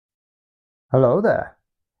Hello there.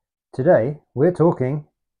 Today we're talking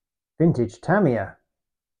vintage Tamiya.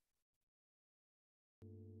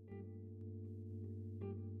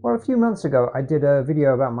 Well, a few months ago I did a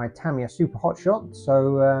video about my Tamiya Super Hotshot,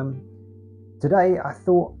 so today I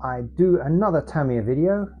thought I'd do another Tamiya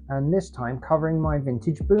video, and this time covering my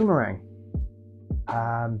vintage Boomerang.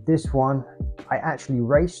 This one I actually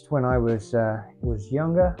raced when I was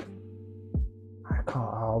younger.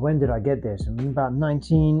 When did I get this? About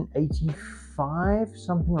 1985,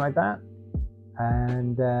 something like that.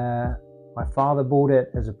 And my father bought it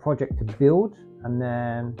as a project to build, and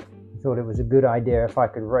then he thought it was a good idea if I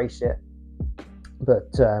could race it.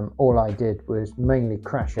 But all I did was mainly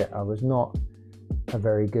crash it. I was not a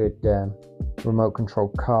very good remote control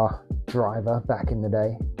car driver back in the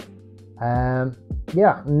day.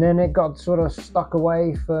 Yeah, and then it got sort of stuck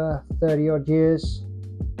away for 30 odd years.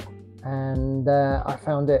 And I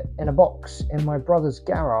found it in a box in my brother's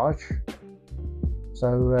garage,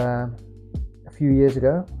 so a few years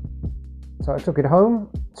ago. So I took it home,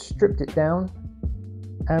 stripped it down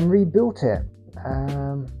and rebuilt it.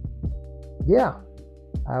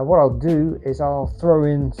 What I'll do is I'll throw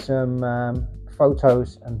in some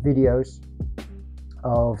photos and videos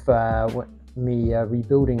of me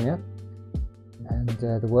rebuilding it and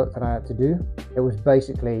the work that I had to do. It was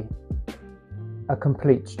basically a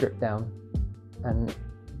complete strip down and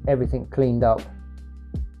everything cleaned up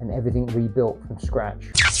and everything rebuilt from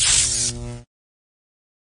scratch.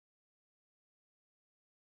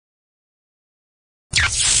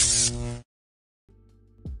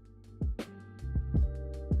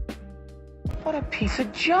 What a piece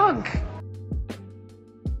of junk!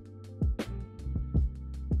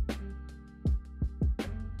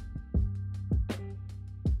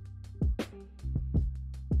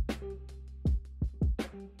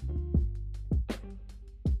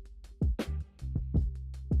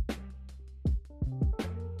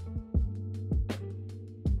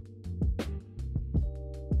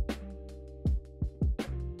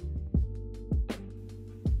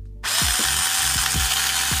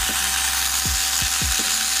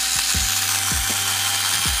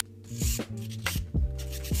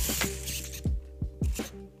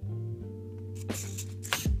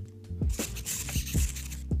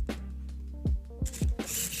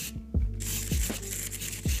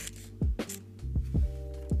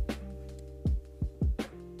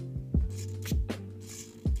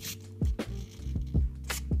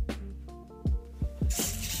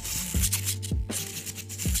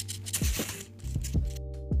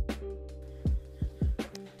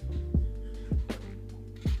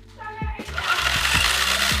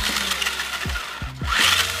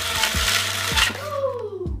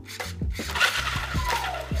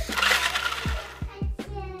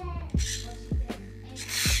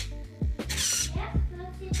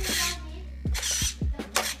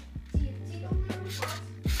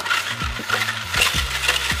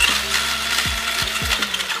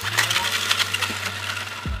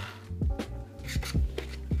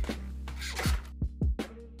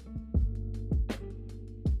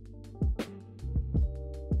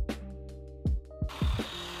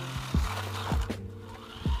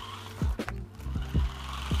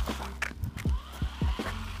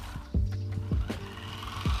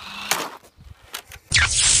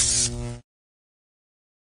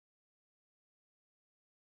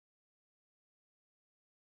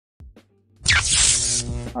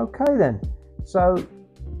 Okay then, so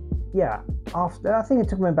yeah, after I think it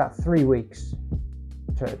took me about 3 weeks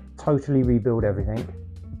to totally rebuild everything,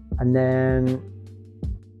 and then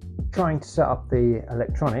trying to set up the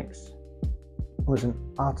electronics was an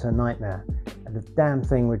utter nightmare, and the damn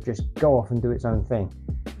thing would just go off and do its own thing.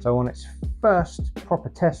 So on its first proper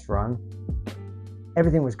test run,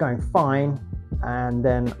 everything was going fine, and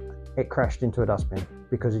then it crashed into a dustbin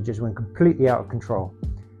because it just went completely out of control.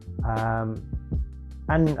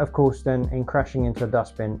 And of course, then in crashing into a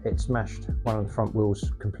dustbin, it smashed one of the front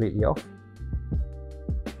wheels completely off.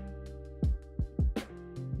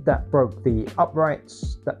 That broke the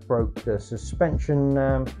uprights, that broke the suspension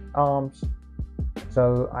arms.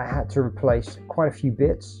 So I had to replace quite a few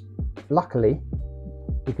bits. Luckily,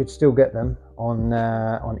 you could still get them on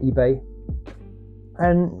eBay,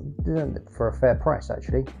 and for a fair price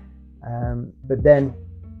actually. But then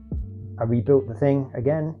I rebuilt the thing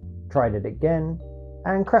again, tried it again,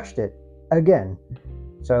 and crashed it again.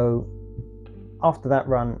 So after that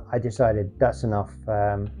run, I decided that's enough.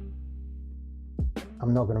 I'm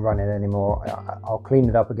not going to run it anymore. I'll clean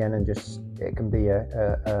it up again and just it can be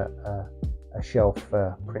a shelf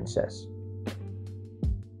princess.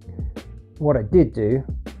 What I did do,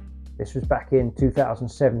 this was back in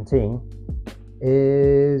 2017,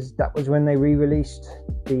 is that was when they re-released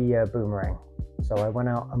the Boomerang. So I went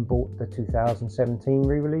out and bought the 2017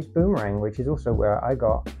 re-released Boomerang, which is also where I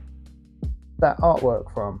got that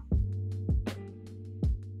artwork from.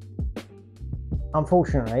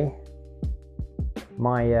 Unfortunately,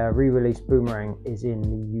 my re-released Boomerang is in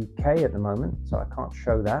the UK at the moment, so I can't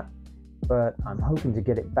show that, but I'm hoping to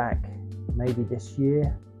get it back maybe this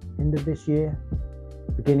year, end of this year,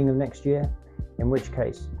 beginning of next year, in which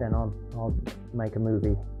case then I'll make a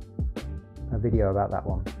video about that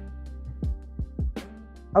one.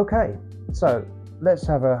 Okay, so let's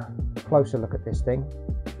have a closer look at this thing.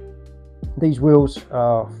 These wheels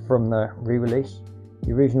are from the re-release.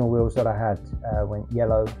 The original wheels that I had went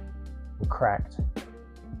yellow and cracked,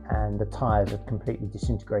 and the tires had completely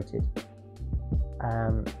disintegrated.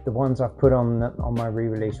 The ones I've put on my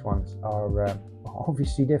re-release ones are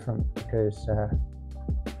obviously different because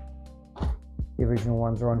the original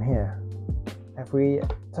ones are on here. If we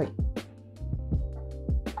take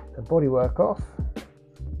the bodywork off,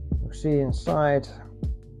 you'll see inside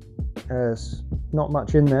there's not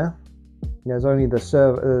much in there. There's only the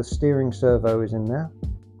steering servo is in there,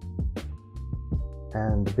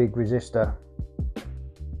 and the big resistor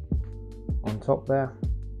on top there.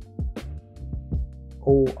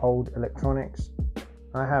 All old electronics.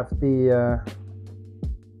 I have the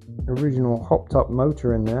original hopped up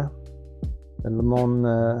motor in there, the Le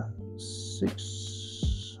Mans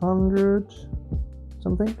 600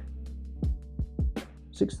 something,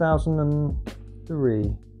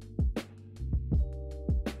 6003,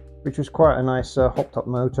 which was quite a nice hopped up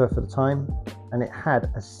motor for the time, and it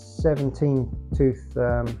had a 17-tooth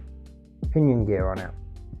pinion gear on it,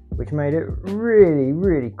 which made it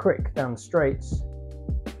really quick down the straights,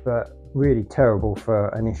 but really terrible for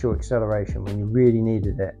initial acceleration when you really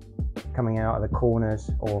needed it coming out of the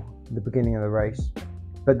corners or the beginning of the race.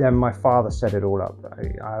 But then my father set it all up.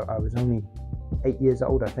 I was only 8 years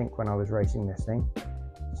old, I think, when I was racing this thing,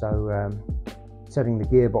 so setting the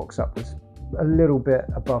gearbox up was a little bit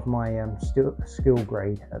above my skill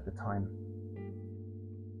grade at the time.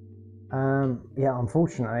 Yeah,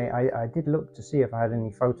 unfortunately I did look to see if I had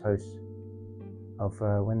any photos of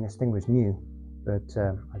when this thing was new, but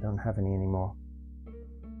I don't have any anymore.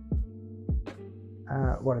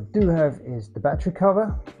 What I do have is the battery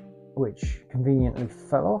cover, which conveniently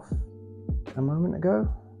fell off a moment ago.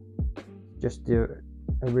 Just the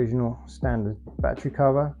original standard battery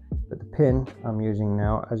cover, but the pin I'm using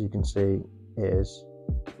now, as you can see, is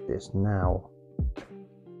this now,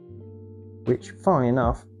 which, funnily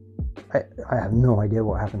enough, I have no idea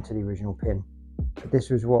what happened to the original pin. But this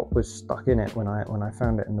was what was stuck in it when I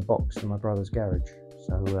found it in the box in my brother's garage.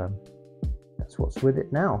 So that's what's with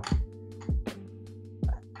it now.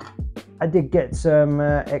 I did get some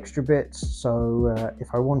extra bits, so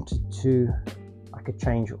if I wanted to, I could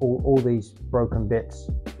change all these broken bits.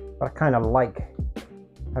 But I kind of like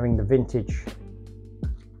having the vintage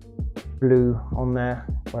blue on there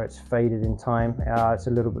where it's faded in time. It's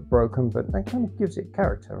a little bit broken, but that kind of gives it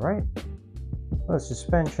character, right? Well, the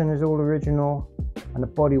suspension is all original, and the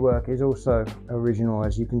bodywork is also original.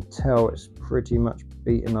 As you can tell, it's pretty much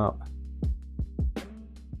beaten up.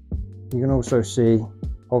 You can also see,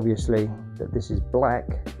 obviously, that this is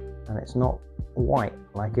black and it's not white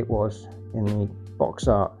like it was in the box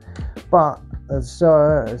art, but it's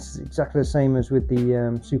exactly the same as with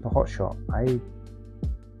the Super Hotshot. I'm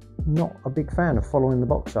not a big fan of following the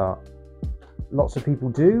box art. Lots of people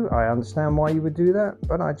do. I understand why you would do that,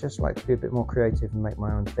 but I just like to be a bit more creative and make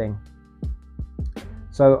my own thing.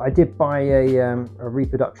 So I did buy a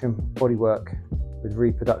reproduction bodywork with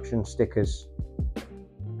reproduction stickers,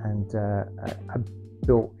 and I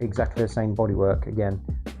built exactly the same bodywork again,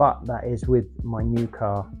 but that is with my new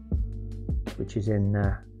car, which is in,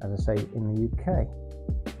 as I say, in the UK.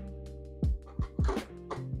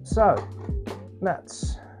 So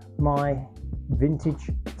that's my vintage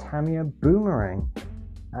Tamiya Boomerang.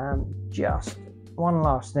 Just one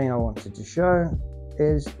last thing I wanted to show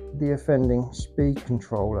is the offending speed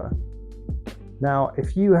controller. Now,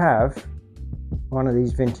 if you have one of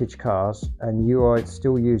these vintage cars and you are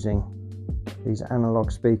still using these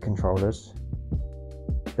analog speed controllers,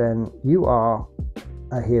 then you are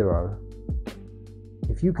a hero.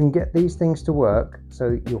 If you can get these things to work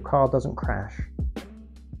so your car doesn't crash,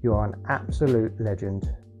 you are an absolute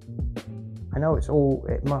legend. I know it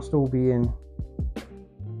must all be in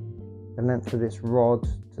the length of this rod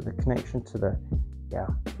to the connection to the,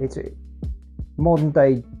 it's modern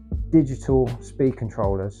day digital speed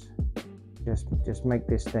controllers just make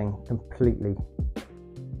this thing completely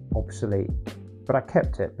obsolete. But I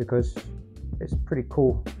kept it because it's pretty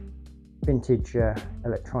cool vintage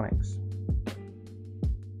electronics.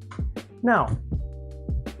 Now,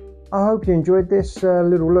 I hope you enjoyed this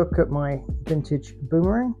little look at my vintage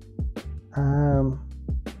boomerang.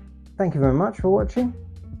 Thank you very much for watching.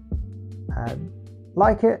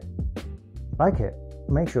 Like it.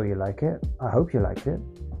 Make sure you like it. I hope you liked it.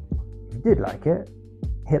 If you did like it,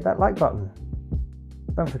 hit that like button.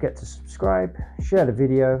 Don't forget to subscribe, share the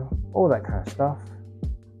video, all that kind of stuff.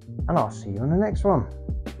 And I'll see you on the next one.